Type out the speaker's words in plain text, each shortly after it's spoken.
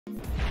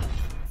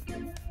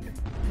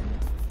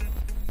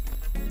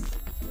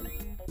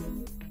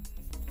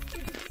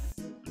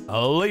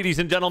Ladies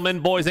and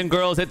gentlemen, boys and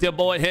girls, it's your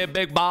boy here,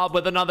 Big Bob,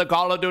 with another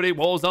Call of Duty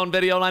Warzone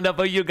video lined up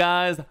for you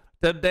guys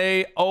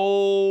today.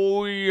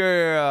 Oh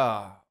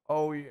yeah.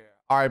 Oh yeah.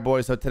 All right,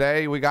 boys. So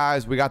today we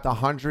got the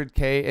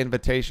 100K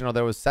Invitational.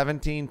 There was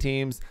 17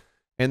 teams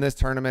in this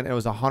tournament. It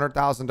was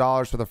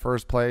 $100,000 for the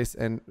first place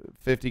and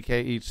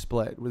 50K each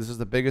split. This is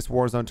the biggest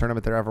Warzone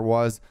tournament there ever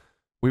was.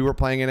 We were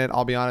playing in it.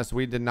 I'll be honest,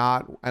 we did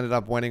not ended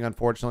up winning,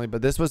 unfortunately.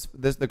 But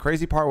the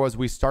crazy part was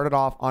we started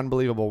off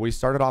unbelievable. We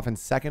started off in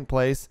second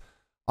place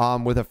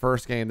with a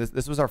first game.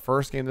 This was our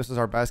first game. This was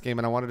our best game,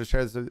 and I wanted to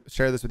share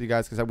this with you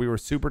guys because we were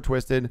super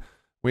twisted.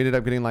 We ended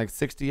up getting like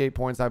 68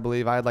 points, I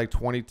believe. I had like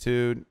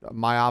 22.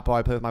 Mayappo,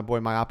 I played with my boy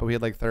Mayappo. He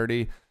had like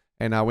 30,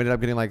 and we ended up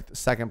getting like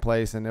second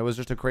place. And it was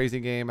just a crazy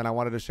game, and I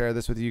wanted to share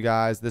this with you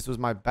guys. This was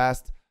my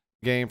best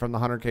game from the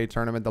 100K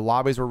tournament. The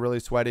lobbies were really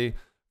sweaty.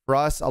 For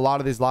us, a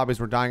lot of these lobbies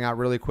were dying out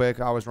really quick.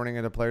 I was running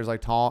into players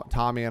like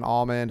Tommy and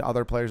Almond,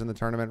 other players in the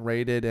tournament,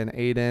 Rated and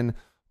Aiden.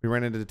 We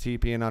ran into the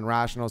TP and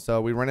Unrational.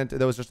 So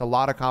there was just a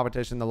lot of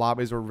competition. The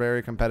lobbies were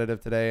very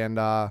competitive today, and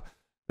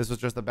this was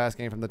just the best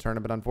game from the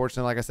tournament.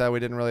 Unfortunately, like I said,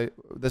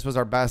 this was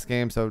our best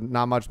game, so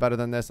not much better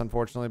than this,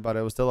 unfortunately, but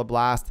it was still a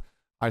blast.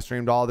 I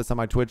streamed all of this on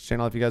my Twitch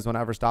channel if you guys want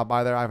to ever stop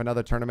by there. I have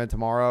another tournament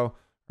tomorrow,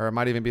 or it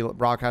might even be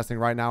broadcasting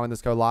right now in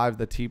this go live,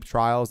 the TEEP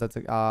Trials.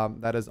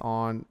 That is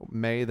on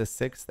May the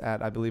 6th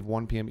at, I believe,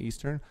 1 p.m.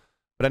 Eastern.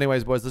 But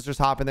anyways, boys, let's just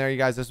hop in there, you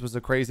guys. This was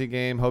a crazy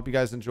game. Hope you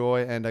guys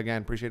enjoy, and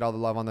again, appreciate all the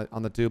love on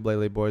the tube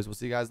lately, boys. We'll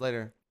see you guys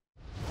later.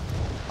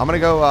 I'm gonna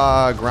go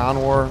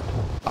ground war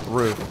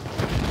roof.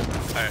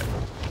 All right.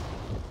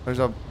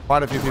 There's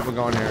quite a few people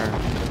going here.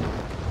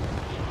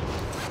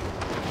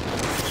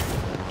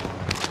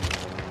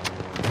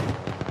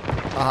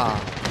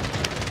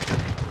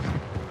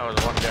 That was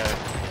one guy.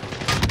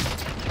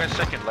 My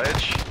second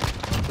ledge.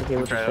 Okay,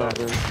 with the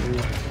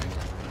shotgun.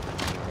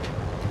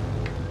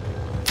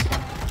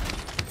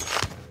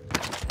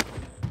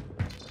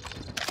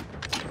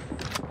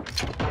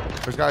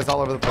 There's guys all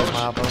over the place,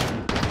 Mayappo.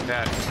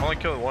 Yeah, I'm only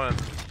killed one.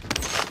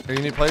 Here,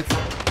 you need plates?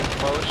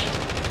 Close.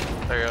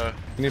 There you go.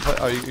 You need plate?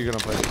 Oh, you're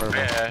gonna plate.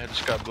 Perfect. Yeah, I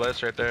just got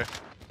blitzed right there.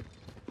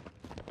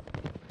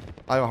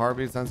 I have a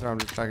heartbeat sensor. I'm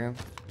just checking.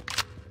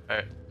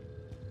 Alright.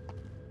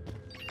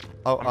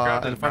 Oh,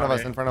 in front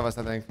of us,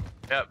 I think.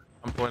 Yep,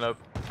 I'm pulling up.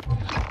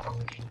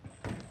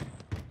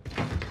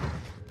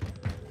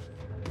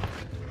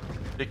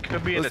 It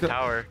could be in the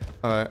tower.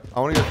 Alright, I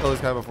want to go kill this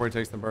guy before he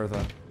takes the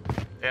Bertha.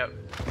 Yep.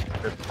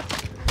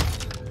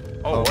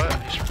 Oh, what?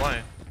 He's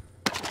flying.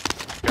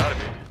 Gotta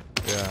be.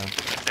 Yeah.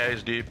 Yeah,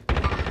 he's deep.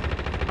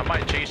 I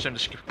might chase him to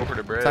skip over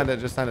the bridge.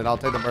 Just send it. I'll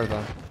take the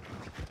Bertha.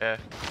 Yeah.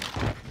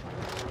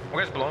 You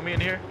guys below me in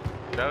here?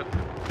 No.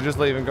 You just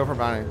leave and go for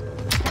bounty.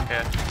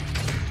 Yeah.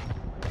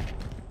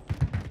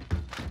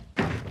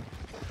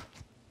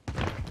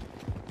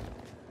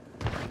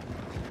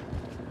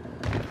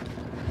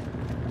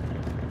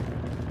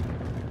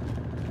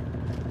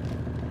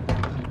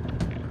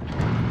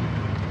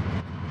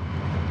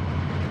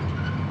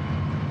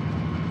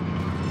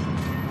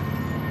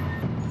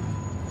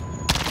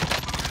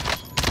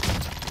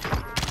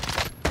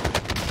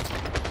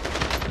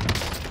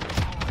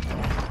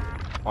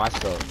 I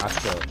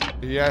still.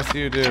 Yes,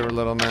 you do,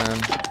 little man.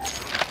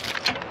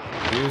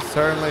 You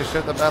certainly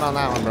shit the bed on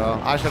that one, bro.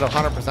 I should have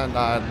 100%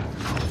 died.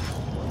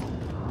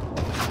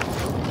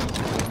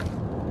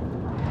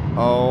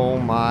 Oh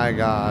my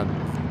god.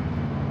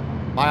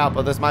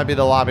 Mayappo, this might be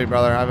the lobby,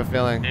 brother. I have a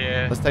feeling.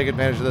 Yeah. Let's take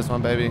advantage of this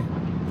one, baby.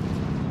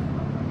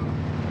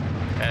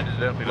 Yeah, this is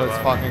definitely the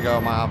Let's lobby. fucking go,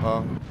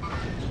 Mayappo.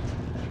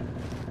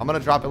 I'm gonna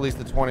drop at least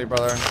a 20,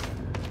 brother.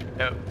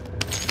 Yep.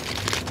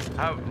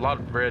 I have a lot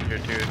of bread here,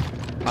 too.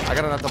 I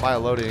gotta have to buy a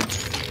loading.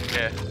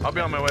 Yeah, I'll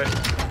be on my way.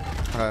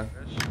 Okay.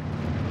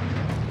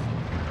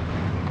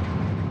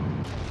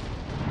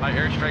 My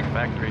airstrike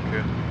factory,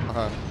 too.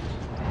 Okay.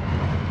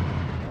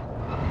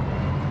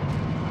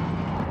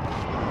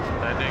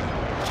 Landing.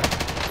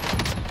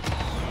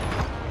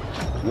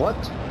 What?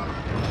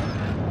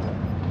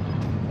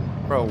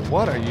 Bro,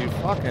 what are you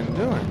fucking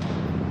doing?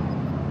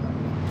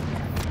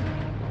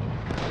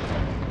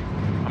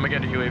 I'm gonna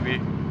get a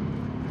UAV.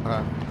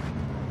 Okay.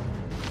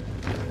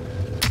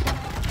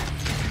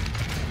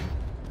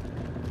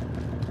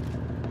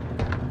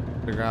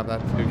 To grab that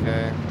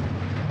 2K.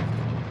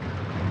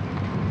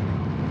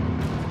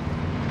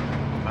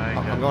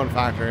 I'm going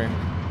factory.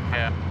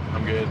 Yeah,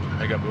 I'm good.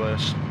 I got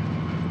blessed.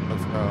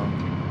 Let's go.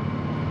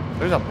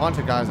 There's a bunch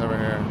of guys over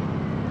here.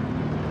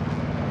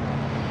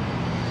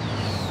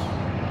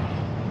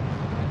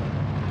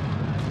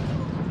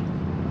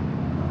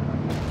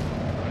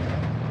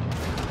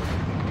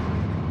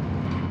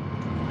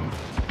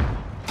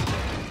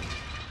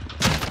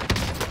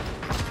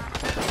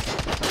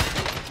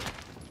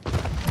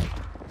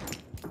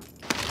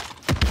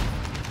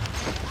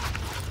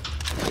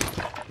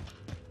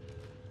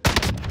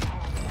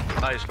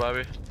 Nice,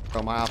 Bobby. Go,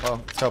 Mayappo.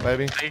 Let's go,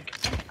 baby. I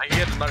can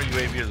get another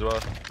UAV as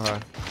well. Okay.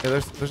 Yeah,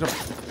 there's a...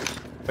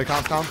 Wait,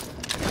 comms.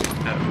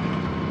 Yeah.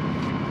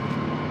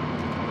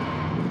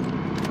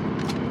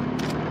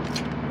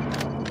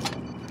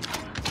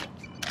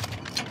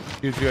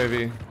 Huge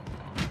UAV.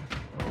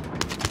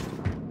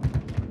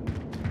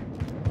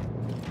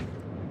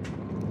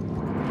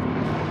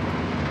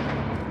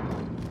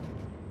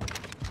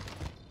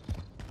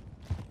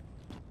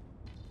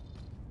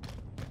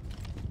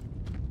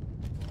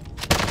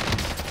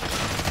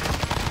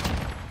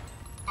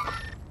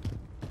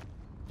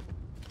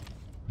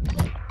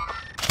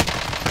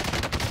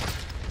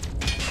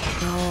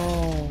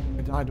 No,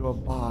 I died to a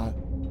bot.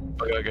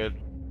 Okay, good.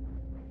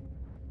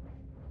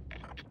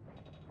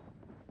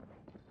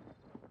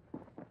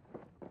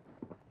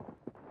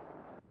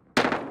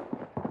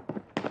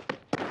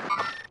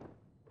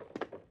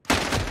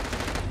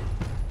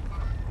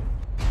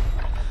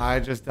 I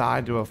just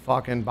died to a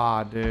fucking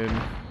bot, dude.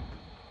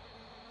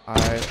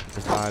 I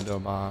just died to a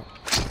bot.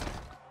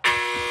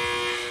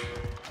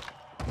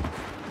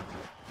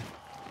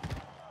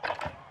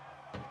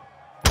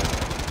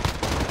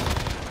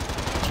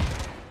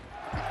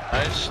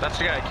 Nice. That's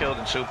the guy I killed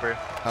in Super.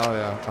 Oh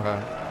yeah,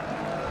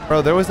 okay.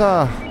 Bro, there was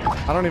a...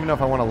 I don't even know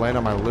if I want to land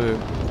on my loot.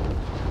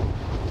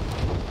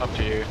 Up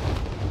to you.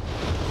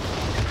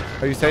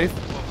 Are you safe?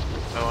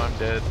 Oh, I'm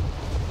dead.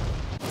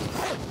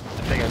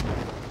 I think I...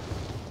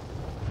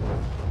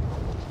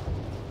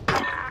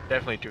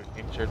 Definitely two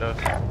teams here, though.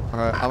 Okay,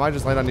 I might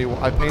just land on you.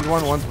 I pinged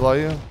one once below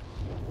you.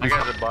 I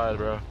got a bot,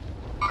 bro.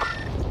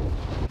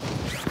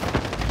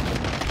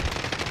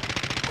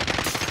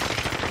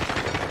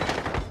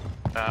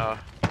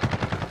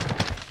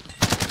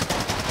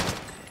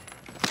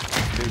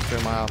 Dude,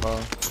 straight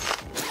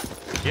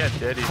Mayappo. Yeah,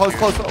 Daddy. Close,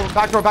 close. Oh,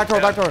 back door, back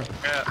door, back door.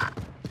 Yeah.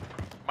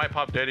 Might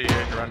pop Daddy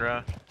here to run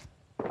around.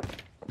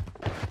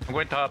 I'm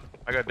going top.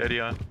 I got Daddy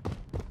on.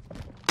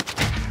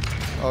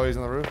 Oh, he's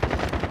on the roof.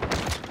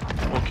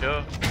 Full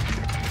kill.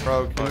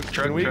 Bro,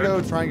 can we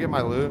go try and get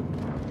my loot?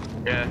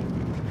 Yeah.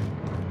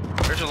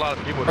 There's a lot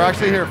of people. Or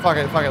actually, here, fuck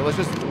it. Let's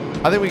just...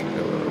 I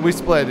think we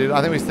split, dude.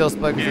 I think we still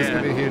split because this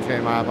could be a huge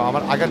game,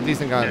 Mayappo. I got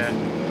decent guns.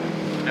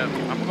 Yeah.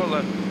 I'm gonna go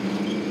left.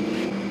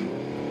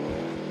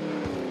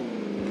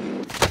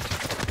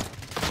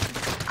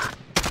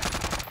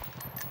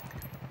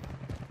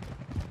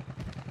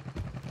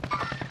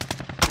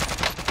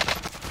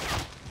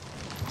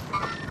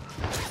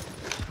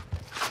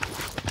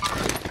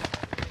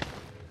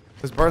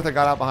 This Bertha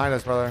got out behind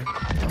us, brother.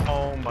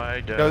 Oh my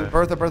god. Yo,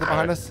 Bertha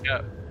behind us.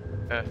 Yeah.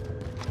 Yeah.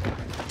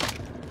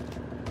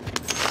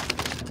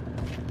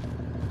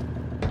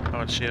 I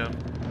don't see him.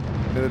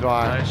 Neither do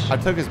I. Nice. I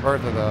took his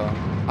Bertha though.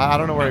 I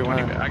don't know where he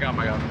went. I got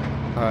my gun.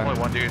 Alright. Only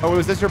one dude. Oh,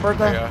 was this your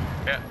Bertha?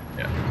 Yeah.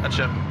 That's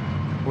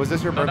him. Was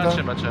this your No, Bertha? that's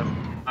him. That's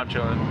him. I'm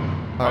chilling.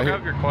 I'll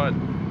grab your quad.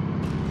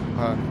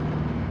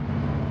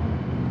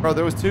 Bro,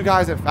 there was two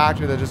guys at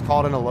factory that just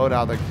called in a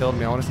loadout that killed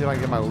me. I want to see if I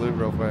can get my loot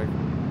real quick.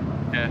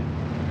 Yeah.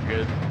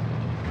 Good.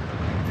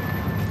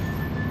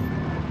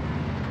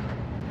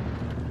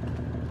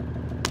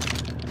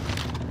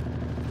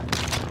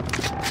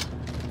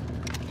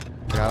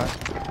 Got it.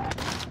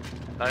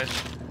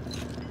 Nice.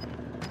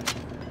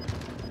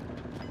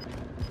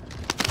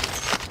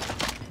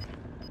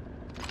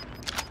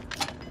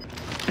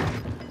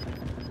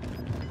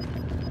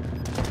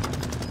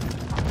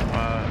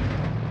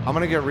 I'm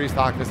gonna get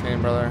restocked this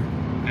game, brother.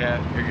 Yeah,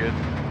 you're good.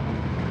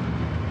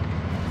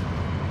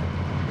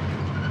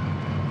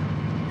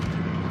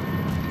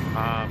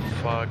 Ah,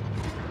 fuck.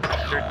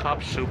 You're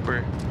top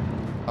super.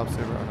 Top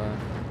super, okay.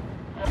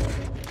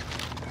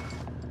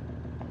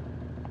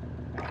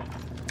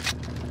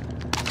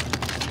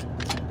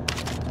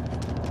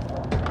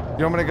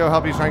 You want me to go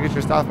help you try and get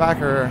your stuff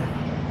back, or?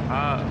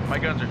 My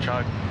guns are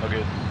chalk. Oh,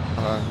 good.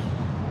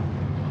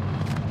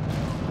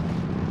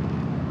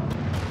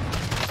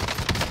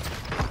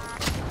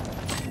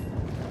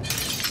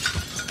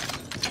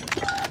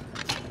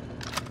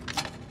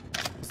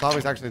 This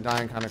lobby's actually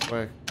dying kind of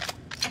quick.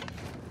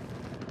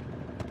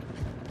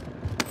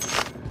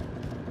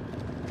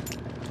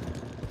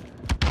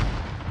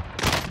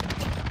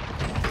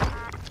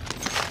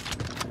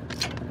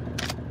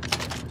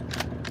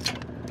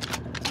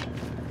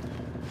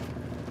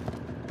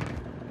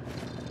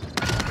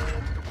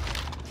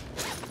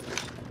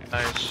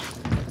 Nice.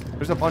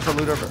 There's a bunch of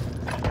loot over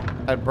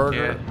at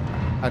Burger,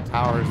 at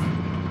Towers.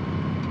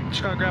 I'm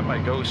just gonna grab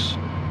my ghost.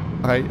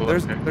 Okay,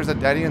 there's a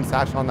Daddy and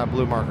Satchel on that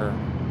blue marker.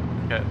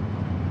 Okay.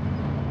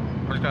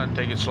 I'm just gonna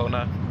take it slow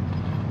now.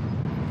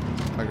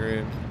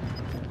 Agreed.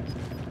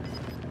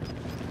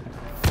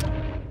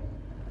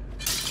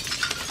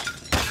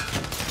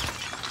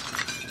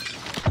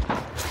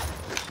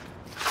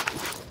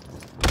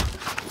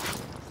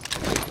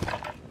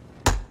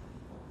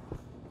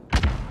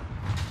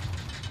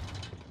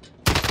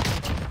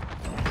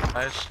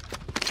 Nice.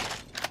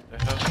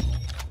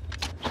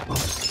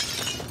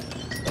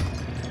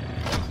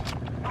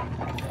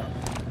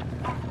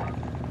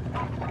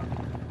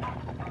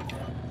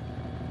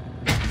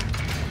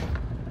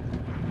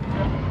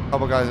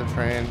 Couple guys at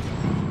train.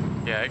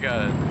 Yeah, I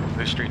got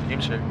there's 3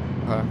 teams here.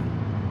 Okay.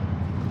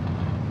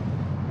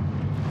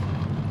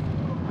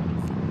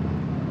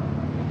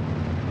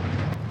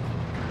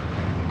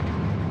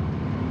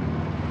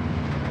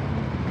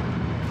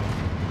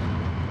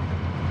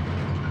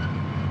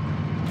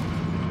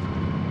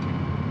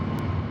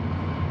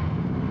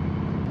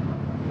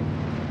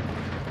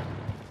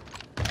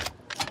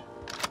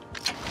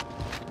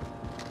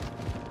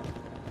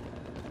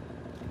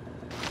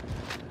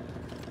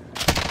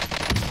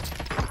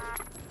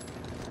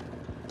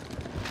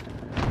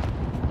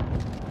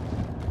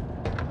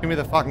 me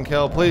the fucking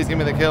kill. Please give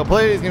me the kill.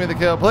 Please give me the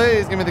kill.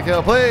 Please give me the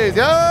kill. Please.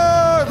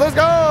 Yo, let's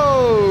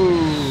go.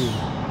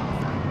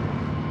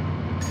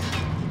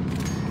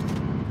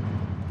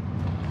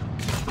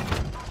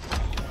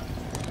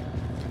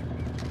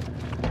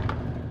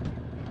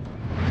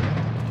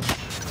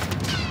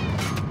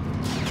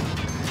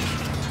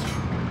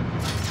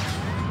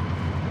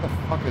 What the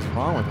fuck is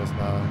wrong with this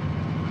guy?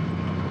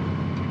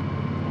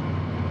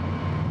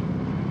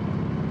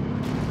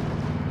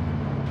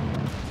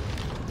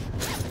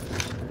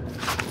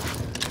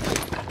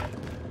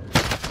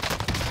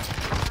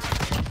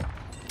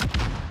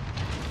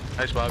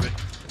 Nice, Bobby.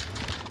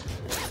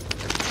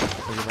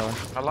 Thank you, brother.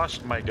 I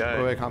lost my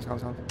guy. Wait, comms.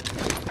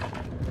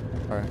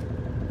 Alright.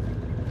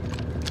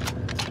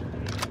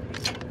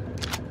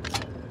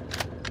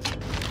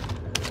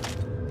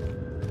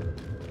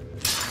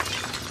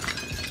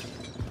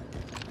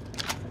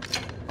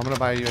 I'm gonna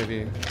buy a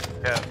UAV.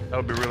 Yeah, that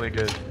would be really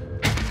good.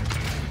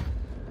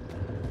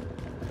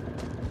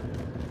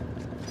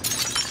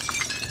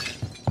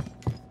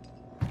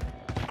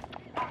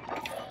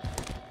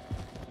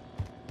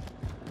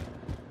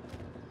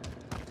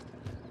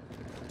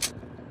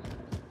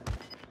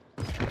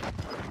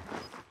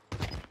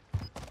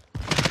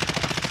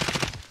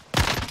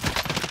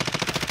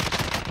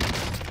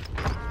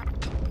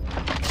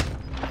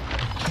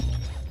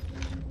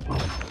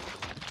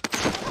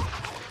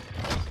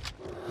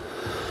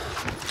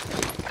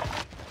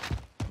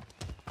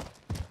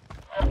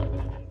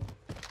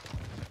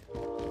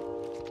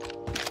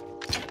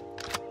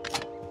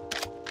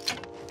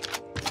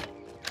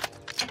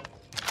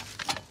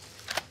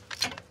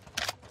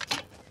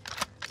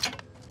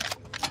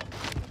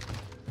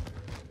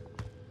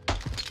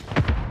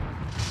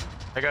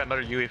 I got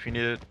another U if you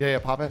need it. Yeah,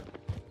 pop it.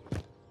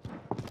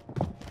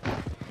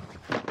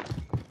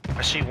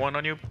 I see one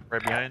on you,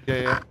 right behind.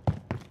 Yeah.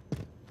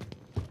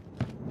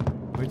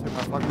 We took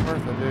my fucking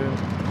birthday, dude.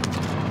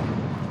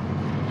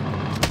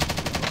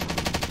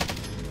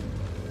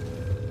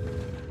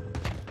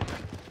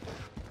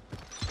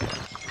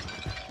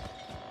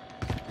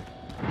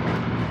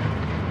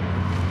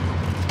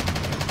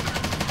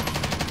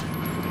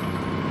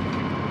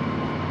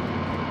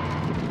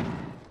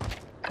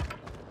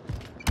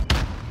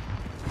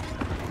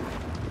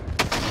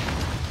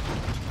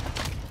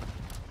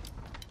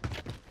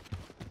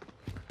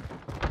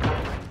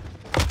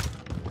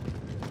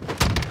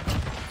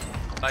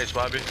 Nice,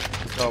 Bobby.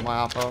 So,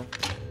 Mayappo.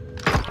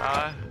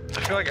 I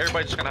feel like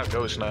everybody's just gonna have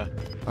ghosts now.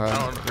 I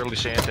don't really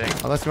see anything.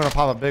 Unless you want to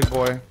pop a big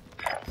boy.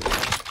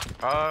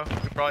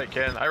 We probably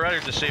can. I'd rather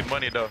just save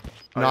money though.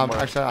 No,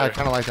 actually, I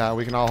kind of like that.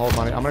 We can all hold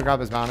money. I'm gonna grab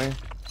this bounty.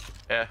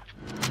 Yeah.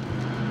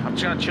 I'm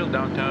just gonna chill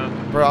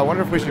downtown. Bro, I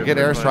wonder if we should get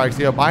airstrikes.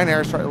 Yo, buy an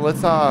airstrike.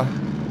 Let's I'm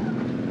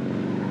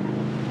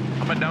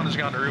gonna down this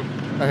guy on the roof.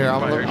 Here, I'm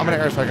gonna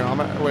airstrike him.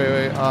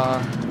 Wait.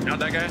 Down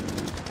that guy.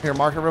 Here,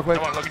 mark it real quick.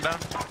 Come on, looking down.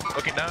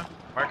 Looking down.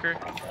 Marker.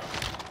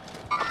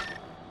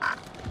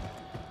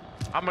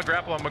 I'm gonna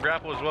grapple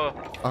as well.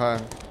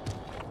 Okay.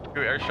 Do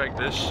airstrike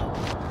this.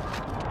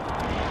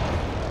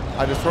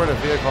 I destroyed a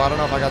vehicle. I don't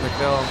know if I got the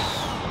kill.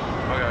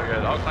 Okay,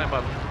 good. I'll climb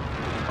up.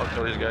 I'll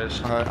kill these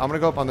guys. Alright, I'm gonna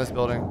go up on this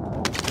building.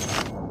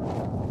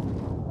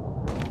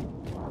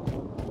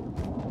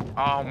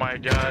 Oh my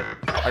god.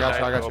 I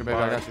got you, baby.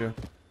 I got you.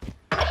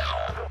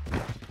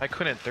 I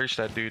couldn't thirst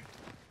that dude.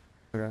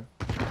 Okay.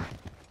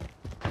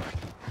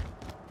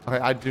 Okay,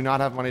 I do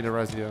not have money to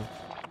res you.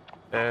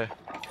 Yeah.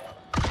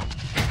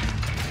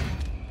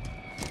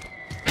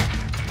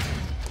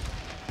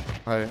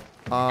 Alright.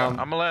 I'm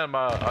gonna let him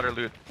other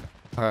loot.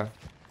 Okay.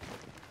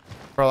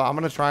 Bro, I'm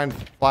gonna try and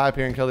fly up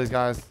here and kill these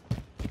guys.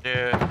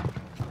 Yeah.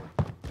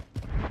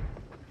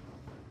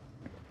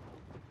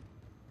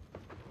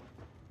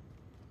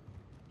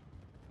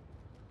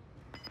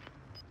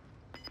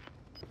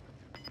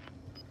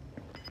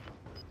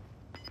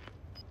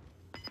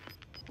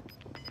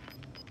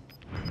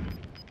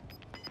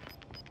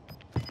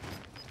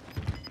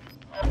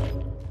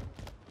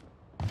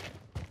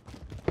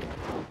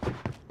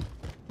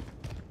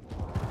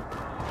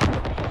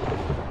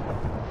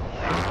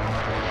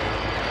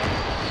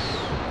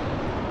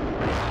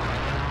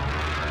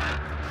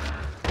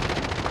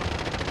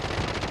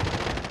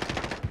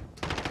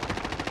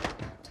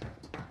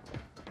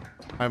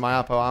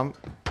 Alright, Mayappo, I'm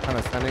kind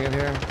of sending it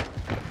here.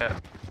 Yeah.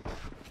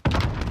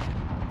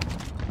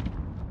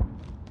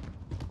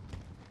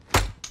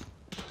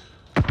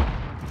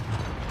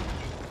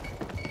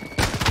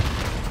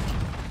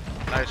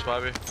 Nice,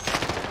 Bobby.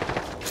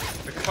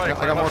 We can probably I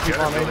got more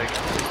people on me. Yeah.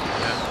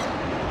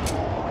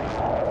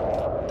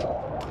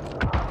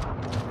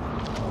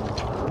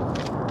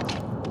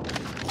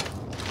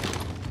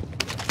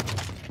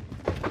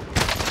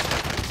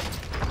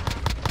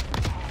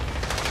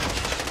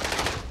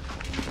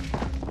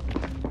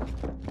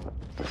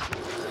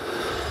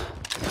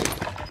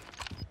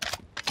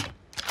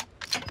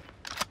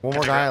 One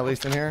more guy at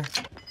least in here.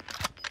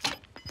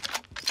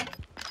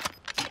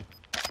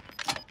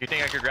 You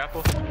think I could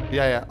grapple?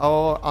 Yeah.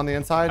 Oh, on the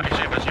inside? I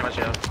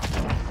see him.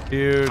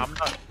 Dude. I'm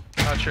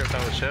not sure if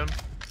that was him.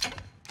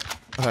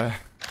 Okay.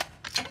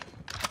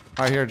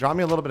 All right, here, drop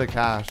me a little bit of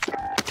cash.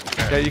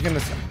 Yeah, you can.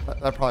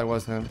 That probably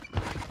was him.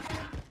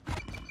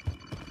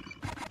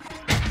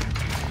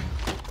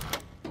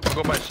 I'll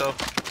go myself.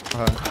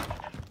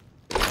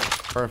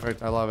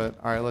 Perfect. I love it.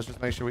 All right, let's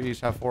just make sure we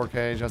each have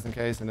 4K just in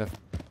case. And if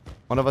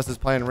one of us is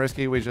playing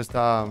risky, we just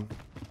kind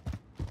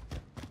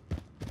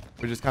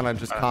of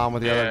just calm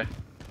with the other.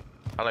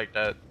 I like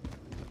that.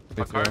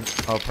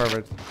 Oh,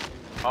 perfect.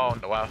 Oh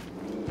no! Wow.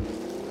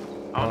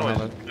 I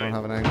don't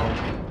have an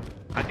angle.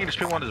 I think there's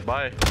people on this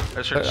buy.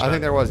 I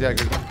think there was. Yeah.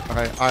 Good. Okay. All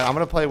right. I'm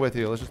gonna play with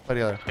you. Let's just play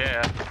together.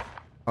 Yeah.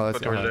 Oh,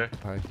 that's there.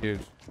 All right. Huge.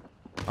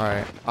 All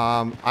right.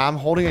 I'm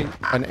holding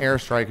an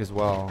airstrike as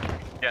well.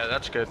 Yeah,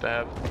 that's good to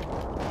have.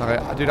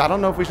 Okay, dude. I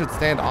don't know if we should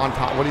stand on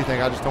top. What do you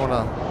think? I just don't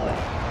wanna.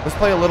 Let's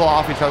play a little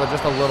off each other,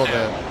 just a little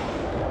bit.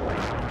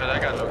 Cause I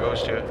got no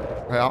ghost here.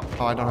 Okay.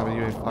 Oh, I don't have a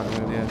UAV.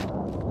 Fucking idiot.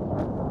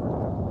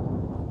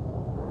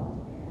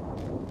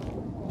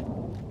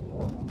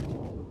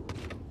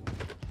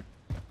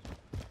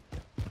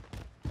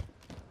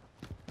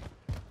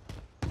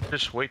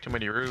 Just way too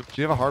many roofs.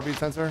 Do you have a heartbeat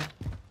sensor?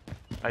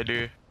 I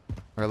do.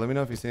 Alright, let me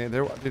know if you see it.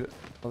 There, dude,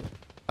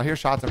 I hear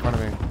shots in front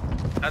of me.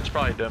 That's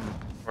probably them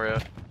for you.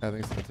 Yeah, I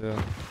think so too.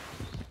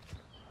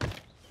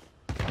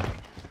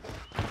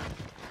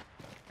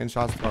 Getting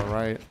shots to our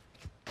right.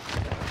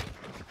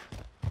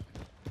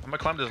 I'm gonna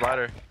climb this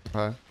ladder.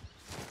 Okay.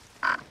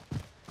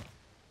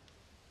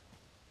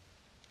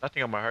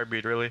 Nothing on my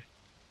heartbeat really.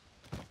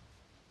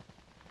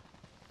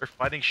 We're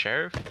fighting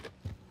sheriff.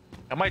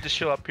 I might just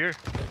chill up here.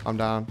 I'm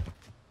down.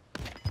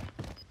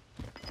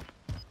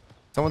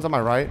 Someone's on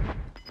my right. I'm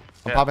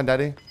Yeah. popping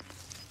Daddy.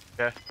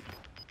 Yeah.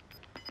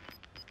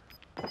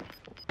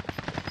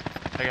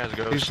 That guy's a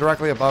ghost. He's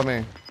directly above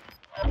me.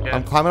 Yeah.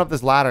 I'm climbing up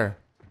this ladder.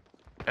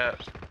 Yeah.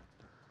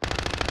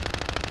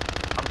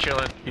 I'm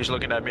chilling. He's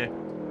looking at me.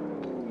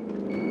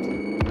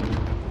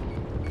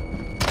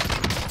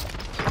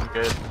 I'm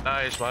good.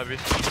 Nice, Bobby.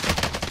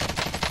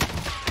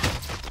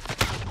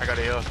 I got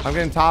a heal. I'm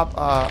getting top.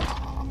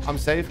 I'm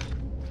safe.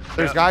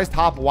 There's Yeah. guys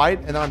top white,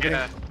 and then I'm getting.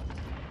 Yeah.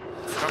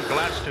 I'm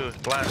glass too.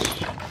 Glass.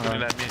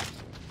 Looking at me.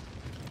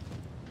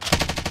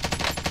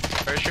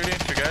 Parachuting,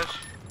 two guys.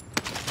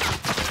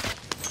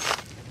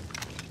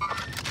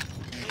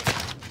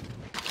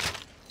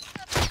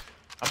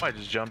 I might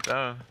just jump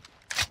down.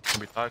 It's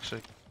gonna be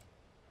toxic.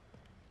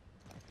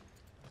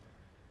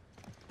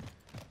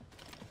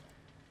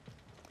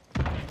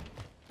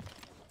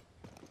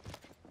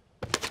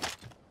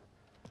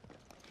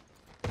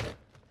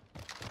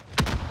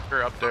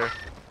 We're up there.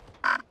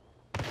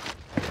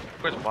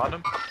 Where's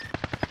bottom?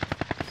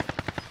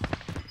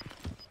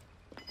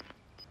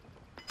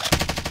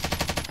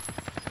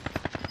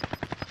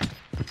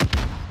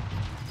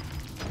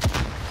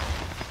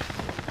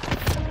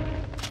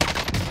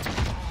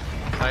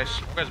 Nice.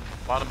 Where's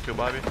bottom two,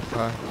 Bobby?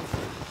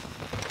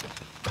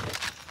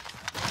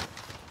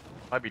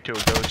 Might be two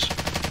of those.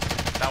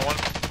 That one.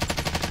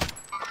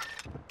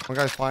 One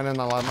guy's flying in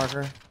the live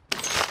marker.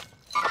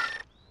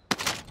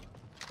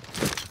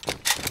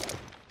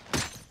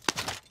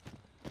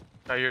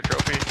 Got your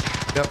trophy.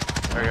 Yep.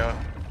 There you go.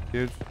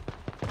 Huge.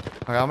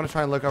 Okay, I'm gonna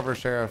try and look over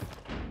sheriff.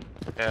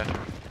 Yeah.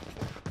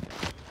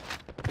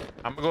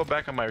 I'm gonna go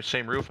back on my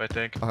same roof, I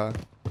think. I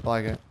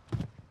like it.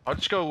 I'll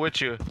just go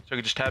with you so we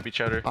can just tap each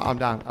other. I'm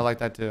down. I like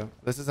that too.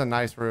 This is a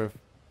nice roof.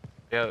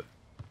 Yeah.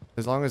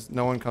 As long as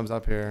no one comes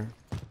up here.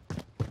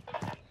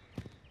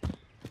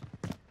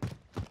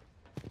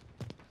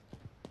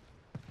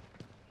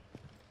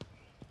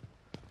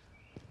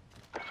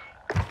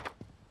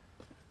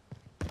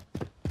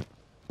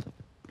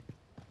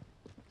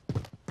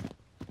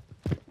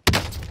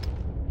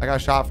 I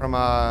got shot from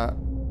I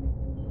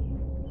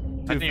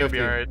think you'll be 250.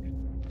 alright.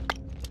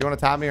 You want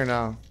to tap me or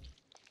no?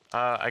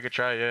 I could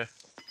try, yeah.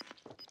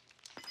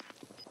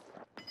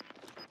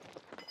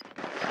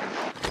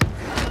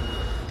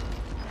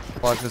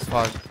 Clutch as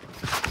fuck.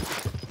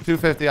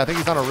 250. I think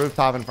he's on a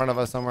rooftop in front of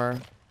us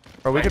somewhere.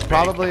 Or we could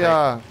probably,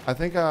 I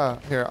think,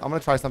 here, I'm gonna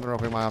try something real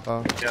quick,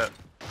 Mayappo. Yeah.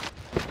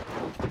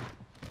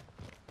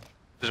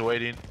 Just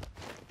waiting.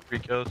 3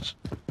 kills.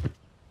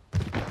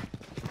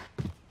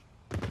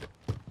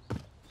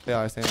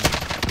 Yeah, I see him.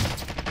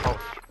 Oh,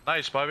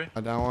 nice, Bobby.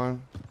 I down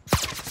one.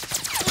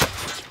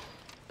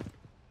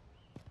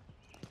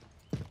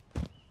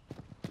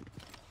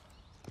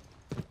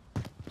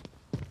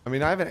 I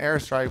mean, I have an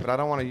airstrike, but I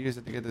don't want to use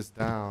it to get this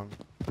down.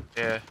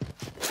 Yeah.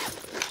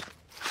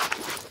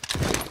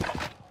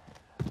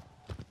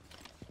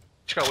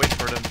 Just gotta wait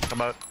for them to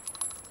come out.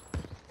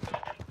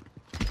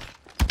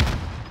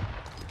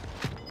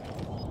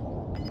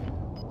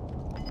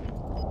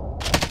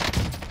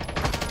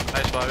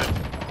 Nice, Bobby.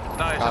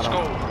 Nice, let's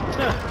go.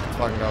 Let's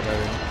fucking go,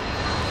 baby.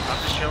 I'm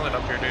just chilling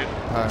up here, dude.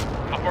 Alright.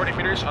 I'm 40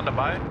 meters on the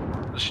buy.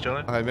 Just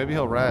chilling. Okay, maybe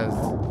he'll res.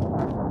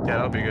 Yeah,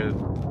 that'll be good.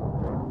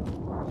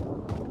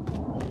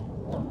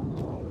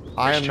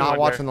 I am two not in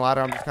watching there. the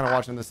ladder. I'm just kind of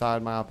watching the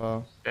side,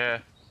 Mayappo. Yeah.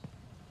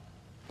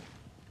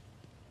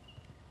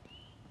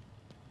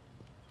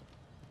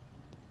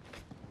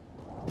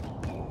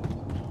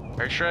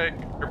 Airstrike.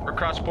 We're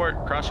cross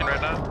port. Crossing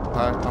right now.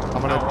 Alright,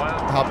 I'm gonna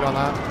help you on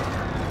that.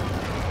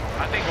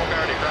 I think one guy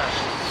already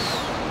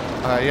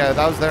crashed. Yeah,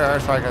 that was their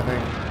airstrike, I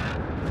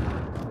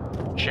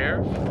think.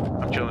 Sheriff?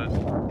 I'm chilling.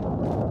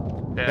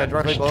 Yeah,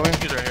 directly below me.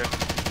 He's right here.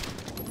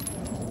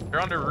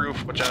 They're on the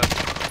roof. Watch out.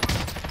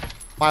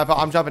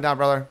 I'm jumping down,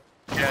 brother.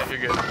 Yeah, you're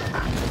good.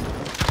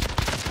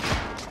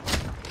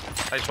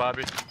 Nice,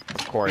 Bobby.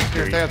 Of course.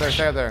 Here, stay up there,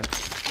 stay up there.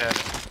 Yeah.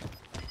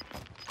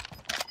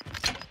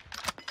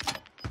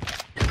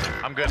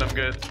 I'm good, I'm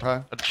good.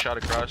 Okay. I just shot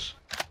across.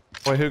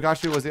 Wait, who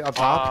got you? Was he up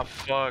top? Ah,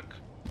 fuck.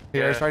 He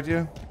airstriked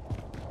you?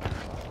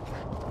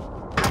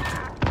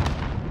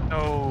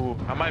 No,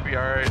 I might be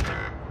alright.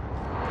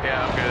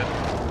 Yeah, I'm good.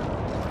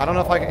 I don't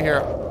know if I can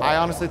hear. I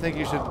honestly think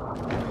you should.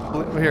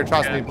 Here,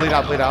 trust me. Bleed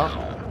out, bleed out.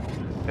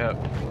 Yep.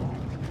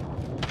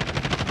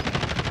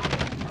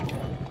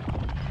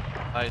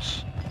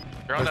 Nice.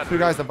 You're on There's that two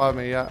guys above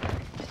me, yeah.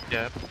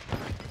 Yep.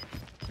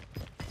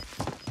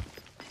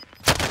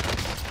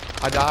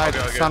 I died.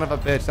 Okay. Son of a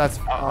bitch. That's.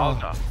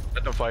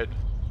 Let them fight.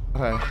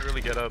 Okay. I didn't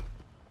really get up.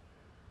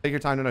 Take your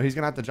time. No, he's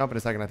gonna have to jump in a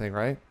second, I think,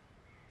 right?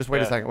 Just wait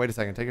a Yeah. second. Wait a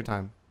second. Take your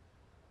time.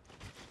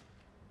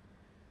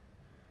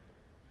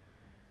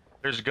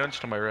 There's guns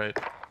to my right.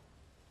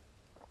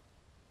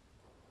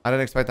 I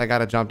didn't expect that guy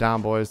to jump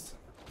down, boys.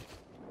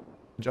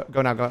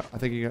 Go now. Go. I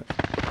think you.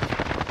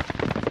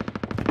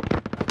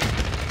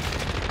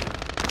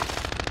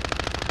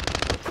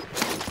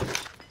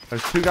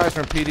 There's two guys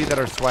from PD that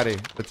are sweaty.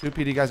 The two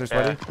PD guys are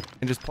sweaty. Yeah.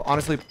 And just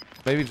honestly,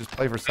 maybe just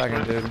play for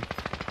second, dude.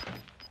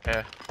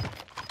 Yeah.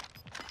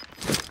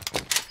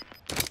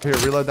 Here,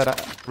 reload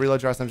that.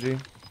 Reload your SMG.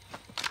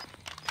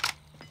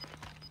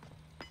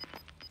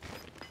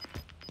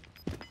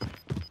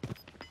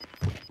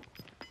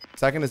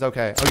 Second is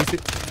okay. Oh, you see.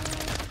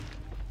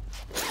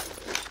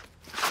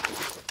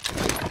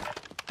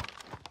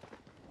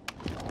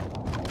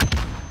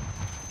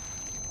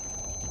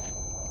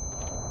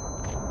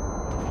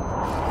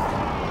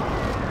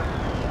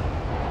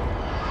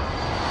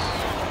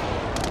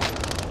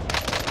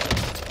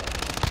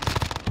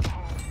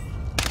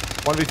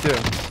 One v two.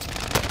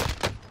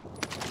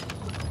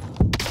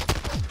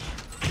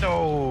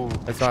 No.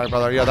 That's alright,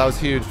 brother. Yeah, that was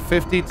huge.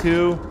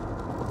 52,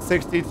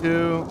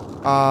 62.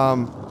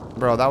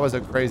 Bro, that was a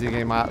crazy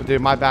game.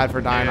 Dude, my bad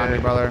for dying on me,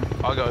 brother.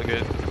 I'll go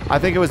good. I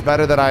think it was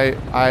better that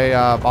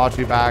I bought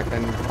you back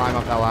than climb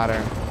up that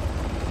ladder.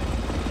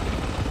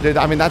 Dude,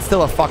 I mean, that's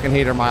still a fucking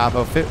heater,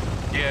 Mayappo.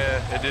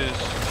 Yeah, it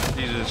is.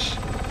 Jesus.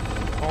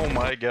 Oh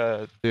my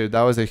god. Dude,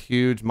 that was a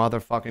huge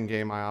motherfucking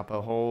game,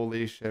 Mayappo.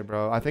 Holy shit,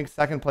 bro. I think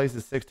second place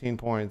is 16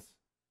 points.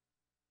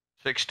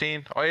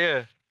 16? Oh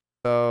yeah.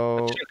 So,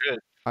 That's too good.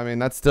 I mean,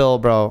 that's still,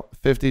 bro,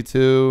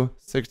 52,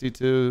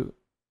 62,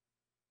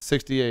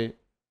 68.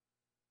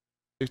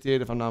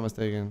 68 if I'm not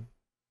mistaken.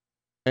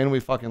 And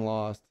we fucking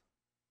lost.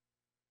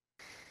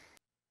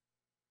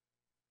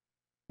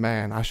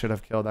 Man, I should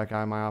have killed that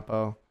guy,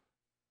 Mayappo.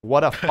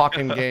 What a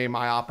fucking game,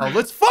 Mayappo.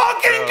 Let's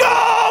fucking